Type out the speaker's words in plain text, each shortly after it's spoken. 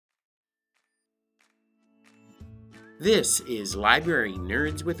This is Library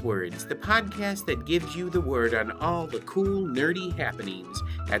Nerds with Words, the podcast that gives you the word on all the cool, nerdy happenings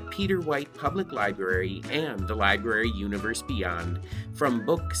at Peter White Public Library and the library universe beyond. From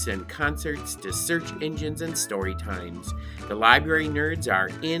books and concerts to search engines and story times, the Library Nerds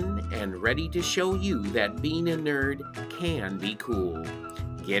are in and ready to show you that being a nerd can be cool.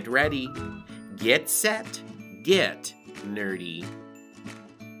 Get ready, get set, get nerdy.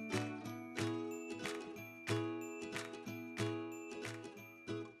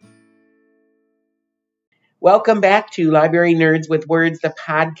 Welcome back to Library Nerds with Words, the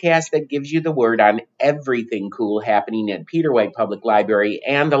podcast that gives you the word on everything cool happening at Peter White Public Library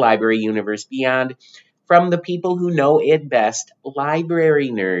and the library universe beyond. From the people who know it best, Library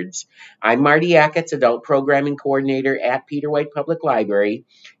Nerds. I'm Marty Ackett, Adult Programming Coordinator at Peter White Public Library.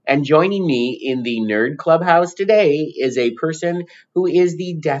 And joining me in the Nerd Clubhouse today is a person who is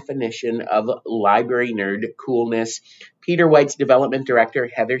the definition of library nerd coolness. Peter White's Development Director,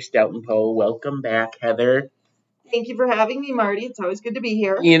 Heather Steltenpoe. Welcome back, Heather. Thank you for having me, Marty. It's always good to be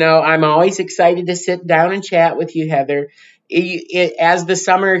here. You know, I'm always excited to sit down and chat with you, Heather. As the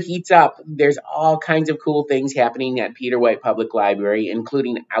summer heats up, there's all kinds of cool things happening at Peter White Public Library,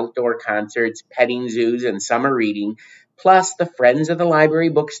 including outdoor concerts, petting zoos, and summer reading. Plus, the Friends of the Library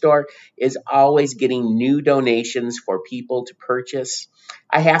bookstore is always getting new donations for people to purchase.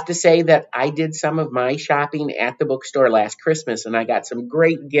 I have to say that I did some of my shopping at the bookstore last Christmas, and I got some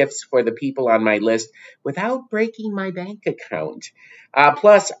great gifts for the people on my list without breaking my bank account.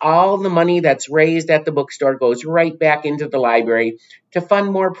 Plus, all the money that's raised at the bookstore goes right back into the library to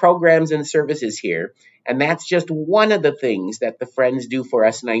fund more programs and services here. And that's just one of the things that the Friends do for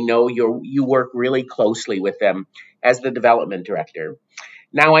us, and I know you work really closely with them as the development director.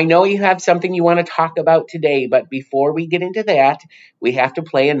 Now, I know you have something you want to talk about today, but before we get into that, we have to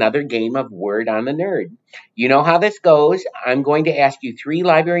play another game of Word on the Nerd. You know how this goes. I'm going to ask you 3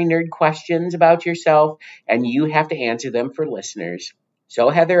 library nerd questions about yourself, and you have to answer them for listeners. So,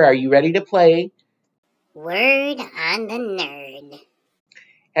 Heather, are you ready to play? Word on the Nerd.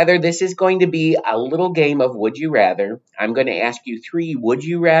 Heather, this is going to be a little game of Would You Rather. I'm going to ask you 3 Would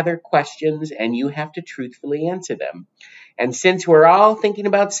You Rather questions, and you have to truthfully answer them. And since we're all thinking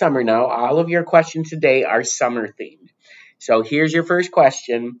about summer now, all of your questions today are summer themed. So here's your first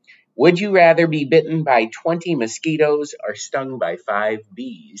question. Would you rather be bitten by 20 mosquitoes or stung by 5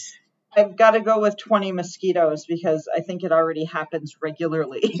 bees? I've got to go with 20 mosquitoes because I think it already happens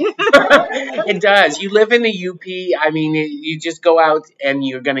regularly. It does. You live in the UP. I mean, you just go out and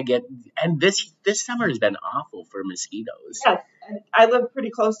you're going to get, and this summer has been awful for mosquitoes. Yes, I live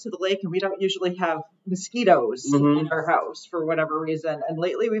pretty close to the lake and we don't usually have mosquitoes in our house for whatever reason. And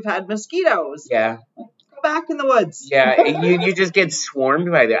lately we've had mosquitoes. Yeah. Go back in the woods. Yeah, you just get swarmed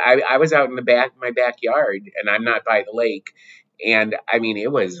by that. I was out in my backyard, and I'm not by the lake. And, I mean,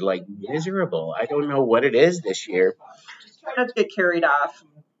 it was, like, miserable. I don't know what it is this year. Just try not to get carried off.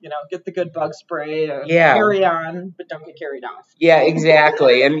 You know, get the good bug spray. Yeah. Carry on, but don't get carried off. Yeah,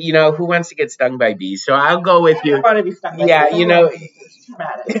 exactly. And, you know, who wants to get stung by bees? So I'll go with you. I don't want to be stung by Yeah, bees. you know. It's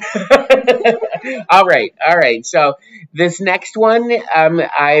traumatic. All right. So this next one,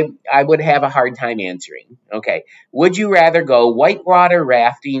 I would have a hard time answering. Okay. Would you rather go whitewater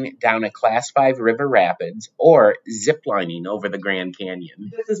rafting down a Class 5 river rapids or ziplining over the Grand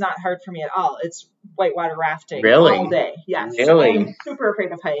Canyon? This is not hard for me at all. It's whitewater rafting Really? all day. Yes. Really? I'm super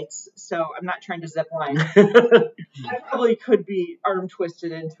afraid of heights, so I'm not trying to zip line. I probably could be arm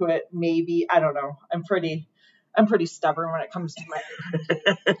twisted into it. Maybe. I don't know. I'm pretty stubborn when it comes to my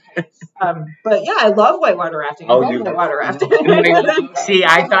but yeah, I love whitewater rafting. I love whitewater rafting. For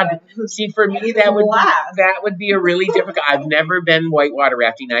me that would be a really difficult. I've never been whitewater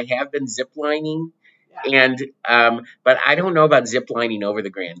rafting. I have been ziplining. Yeah. And but I don't know about ziplining over the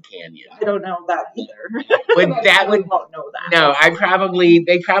Grand Canyon. I don't know that either. Won't know that. No,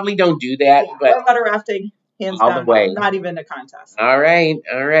 they probably don't do that. Yeah, but whitewater rafting, hands all down, the way. Not even a contest. All right.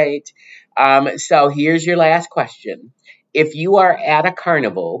 So here's your last question. If you are at a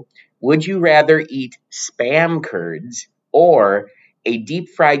carnival, would you rather eat Spam curds or a deep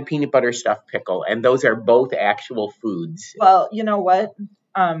fried peanut butter stuffed pickle? And those are both actual foods. Well, you know what?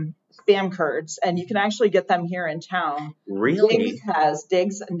 Spam curds, and you can actually get them here in town. Really?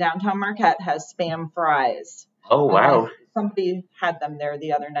 Diggs in downtown Marquette has Spam fries. Oh, wow. Somebody had them there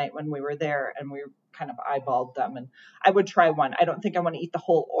the other night when we were there, and we kind of eyeballed them, and I would try one. I don't think I want to eat the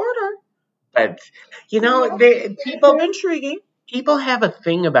whole order. But, you know, They're intriguing. People have a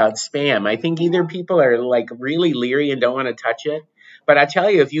thing about Spam. I think either people are like really leery and don't want to touch it. But I tell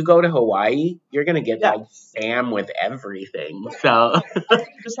you, if you go to Hawaii, you're going to get like Spam with everything. So you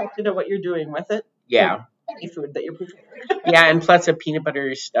just have to know what you're doing with it. Yeah. any food that you're preparing. Yeah, and plus a peanut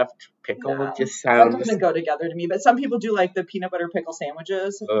butter stuffed pickle No, just that sounds. doesn't go together to me. But some people do like the peanut butter pickle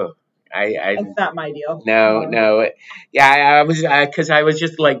sandwiches. Ugh. I It's not my deal. no. Yeah, I was because I was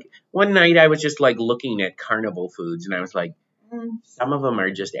just like one night I was just like looking at carnival foods and I was like, some of them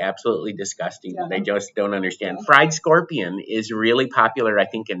are just absolutely disgusting. Yeah. They just don't understand. Yeah. Fried scorpion is really popular, I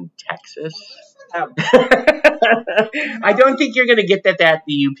think, in Texas. Um, I don't think you're going to get that at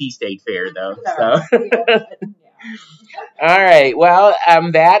the UP State Fair, though. So. All right. Well,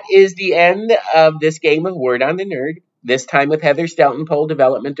 that is the end of this game of Word on the Nerd. This time with Heather Stelton, Poll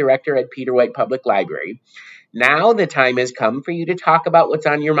Development Director at Peter White Public Library. Now the time has come for you to talk about what's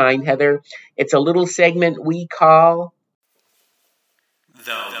on your mind, Heather. It's a little segment we call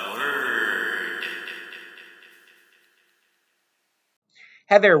The Word.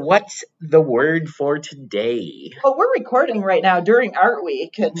 Heather, what's the word for today? Well, we're recording right now during Art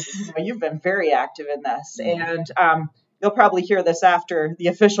Week, and you've been very active in this. And you'll probably hear this after the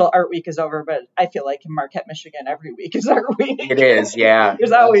official Art Week is over, but I feel like in Marquette, Michigan, every week is Art Week. It is, yeah.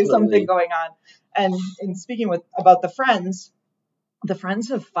 There's always Absolutely. something going on. And in speaking about the Friends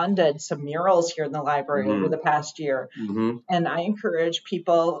have funded some murals here in the library over the past year. Mm-hmm. And I encourage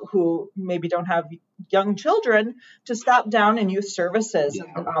people who maybe don't have young children to stop down in youth services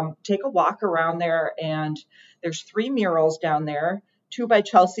and take a walk around there. And there's 3 murals down there, 2 by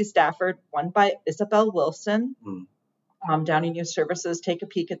Chelsea Stafford, 1 by Isabel Wilson. Down in youth services, take a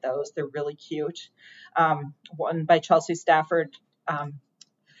peek at those. They're really cute. 1 by Chelsea Stafford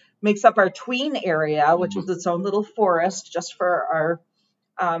makes up our tween area, which is its own little forest just for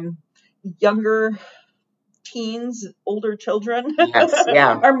our younger teens, older children, Yes,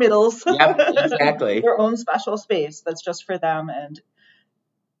 yeah. our middles. Yep, exactly. Their own special space that's just for them. And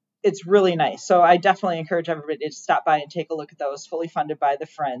it's really nice. So I definitely encourage everybody to stop by and take a look at those, fully funded by the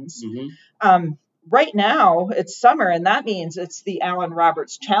Friends. Mm-hmm. Right now, it's summer, and that means it's the Alan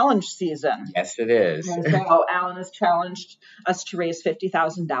Roberts Challenge season. Yes, it is. And so Alan has challenged us to raise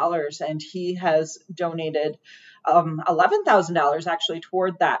 $50,000, and he has donated $11,000 actually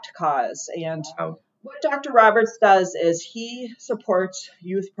toward that cause. And what Dr. Roberts does is he supports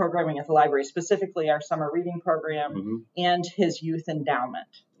youth programming at the library, specifically our summer reading program and his youth endowment.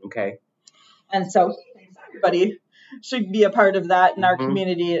 Okay. And so he thinks everybody should be a part of that in our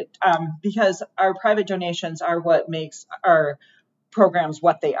community because our private donations are what makes our programs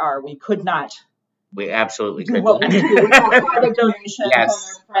what they are. We could not We absolutely do could. what we do without private donations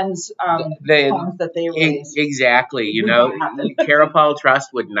Yes. and our friends' funds that they raise. Exactly. You know, the Carapal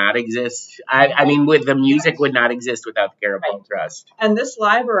Trust would not exist. I mean, with the music would not exist without the Carapal Trust. And this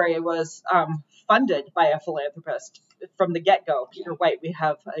library was funded by a philanthropist from the get-go, Peter White. We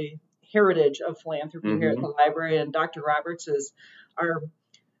have a heritage of philanthropy here at the library, and Dr. Roberts is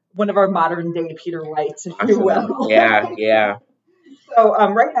one of our modern day Peter Whites, if you will. Yeah. So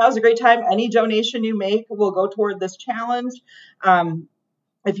right now is a great time. Any donation you make will go toward this challenge.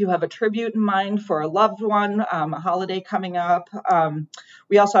 If you have a tribute in mind for a loved one, a holiday coming up,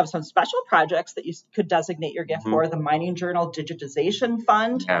 we also have some special projects that you could designate your gift for. The Mining Journal Digitization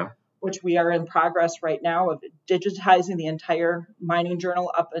Fund, which we are in progress right now of digitizing the entire Mining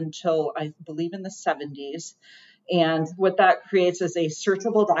Journal up until, I believe, in the 70s. And what that creates is a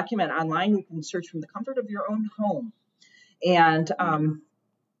searchable document online. You can search from the comfort of your own home. And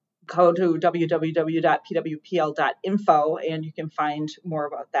go to www.pwpl.info, and you can find more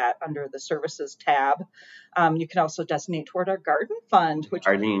about that under the services tab. You can also designate toward our garden fund, which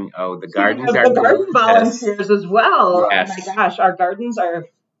the the gardens are garden volunteers as well. Yes. Oh my gosh, our gardens are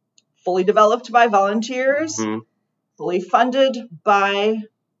fully developed by volunteers, fully funded by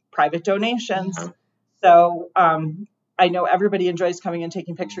private donations. So I know everybody enjoys coming and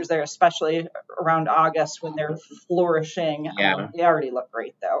taking pictures there, especially around August when they're flourishing. Yeah. They already look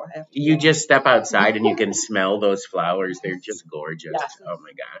great, though. You just step outside and you can smell those flowers. They're just gorgeous. Yes. Oh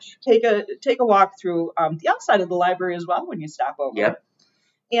my gosh. Take a walk through the outside of the library as well when you stop over. Yep.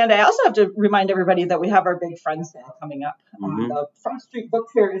 And I also have to remind everybody that we have our big Friends Sale coming up. The Front Street Book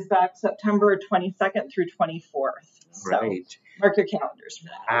Fair is back September 22nd through 24th. So Right. mark your calendars for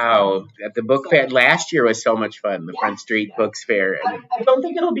that. Wow. At the book fair last year was so much fun, the Front Street Books Fair. I don't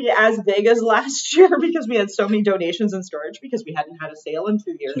think it'll be as big as last year because we had so many donations in storage because we hadn't had a sale in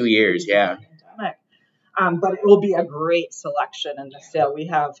 2 years. 2 years, yeah. Pandemic. But it will be a great selection in the sale. We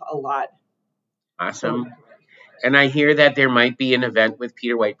have a lot. Awesome. And I hear that there might be an event with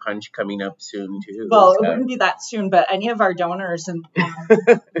Peter White Punch coming up soon, too. Well, it wouldn't be that soon, but any of our donors in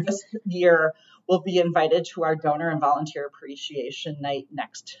this year will be invited to our Donor and Volunteer Appreciation Night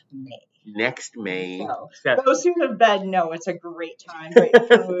next May. next May. So, those who have been know it's a great time, great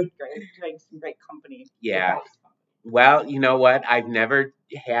food, great drinks, and great company. Yeah. Well, you know what? I've never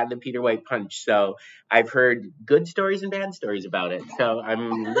had the Peter White Punch, so I've heard good stories and bad stories about it. So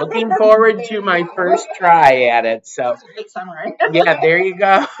I'm looking forward to my first try at it. So It's a great summer, right? yeah, there you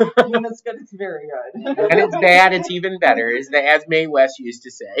go. When it's good, it's very good. When it's bad, it's even better, as Mae West used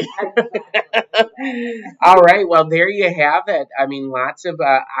to say. All right, well, there you have it. I mean, lots of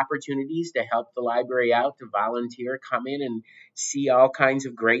opportunities to help the library out, to volunteer, come in and see all kinds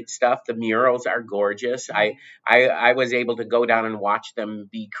of great stuff. The murals are gorgeous. I was able to go down and watch them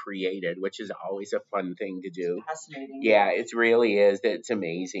be created, which is always a fun thing to do. Fascinating. Yeah, it really is. It's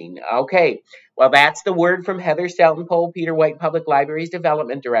amazing. Okay, well, that's the word from Heather Steltenpohl, Peter White Public Library's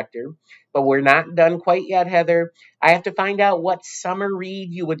Development Director. But we're not done quite yet, Heather. I have to find out what summer read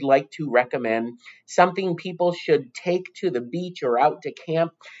you would like to recommend, something people should take to the beach or out to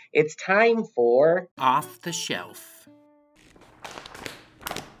camp. It's time for Off the Shelf.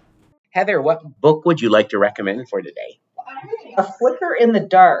 Heather, what book would you like to recommend for today? A Flicker in the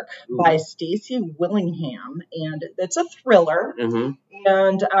Dark by Stacy Willingham, and it's a thriller. Mm-hmm.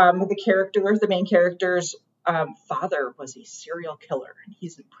 And the main character's father was a serial killer, and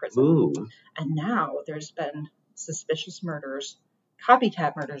he's in prison. Ooh. And now there's been suspicious murders,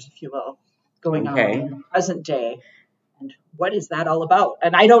 copycat murders, if you will, going on in the present day. And what is that all about?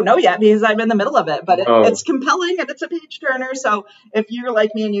 And I don't know yet because I'm in the middle of it, but it's compelling and it's a page turner. So if you're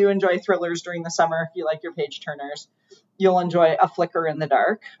like me and you enjoy thrillers during the summer, if you like your page turners, you'll enjoy A Flicker in the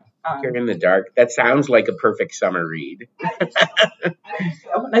Dark. Flicker in the Dark. That sounds like a perfect summer read. I think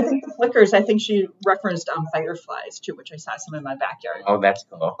so. And I think the flickers, she referenced fireflies too, which I saw some in my backyard. Oh, that's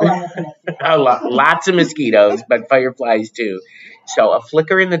cool. Lots of mosquitoes, but fireflies too. So A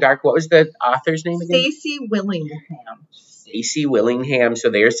Flicker in the Dark. What was the author's name again? Stacy Willingham. Stacy Willingham. So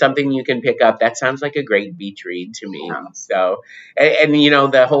there's something you can pick up. That sounds like a great beach read to me. Yeah. So, and you know,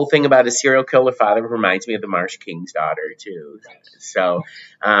 the whole thing about a serial killer father reminds me of The Marsh King's Daughter too. So,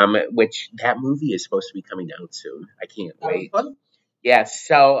 which that movie is supposed to be coming out soon. I can't wait. Yes.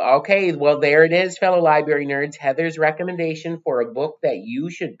 So, okay. Well, there it is, fellow library nerds. Heather's recommendation for a book that you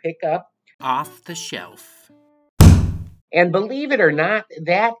should pick up. Off the Shelf. And believe it or not,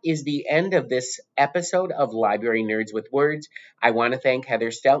 that is the end of this episode of Library Nerds with Words. I want to thank Heather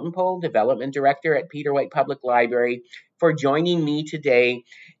Steltenpohl, Development Director at Peter White Public Library, for joining me today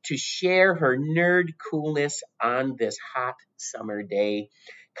to share her nerd coolness on this hot summer day.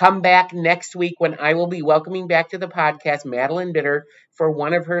 Come back next week when I will be welcoming back to the podcast Madeline Bitter for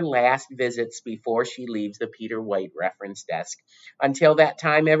one of her last visits before she leaves the Peter White reference desk. Until that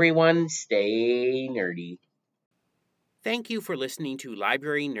time, everyone, stay nerdy. Thank you for listening to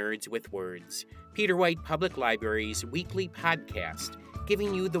Library Nerds with Words, Peter White Public Library's weekly podcast,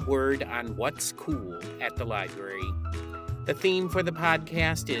 giving you the word on what's cool at the library. The theme for the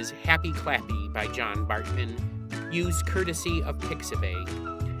podcast is Happy Clappy by John Bartman, used courtesy of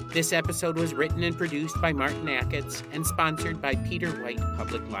Pixabay. This episode was written and produced by Martin Acketts and sponsored by Peter White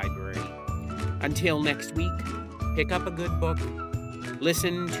Public Library. Until next week, pick up a good book,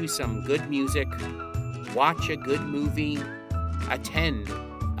 listen to some good music, watch a good movie, attend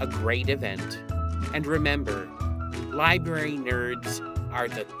a great event, and remember, library nerds are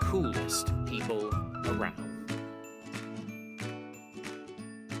the coolest people around.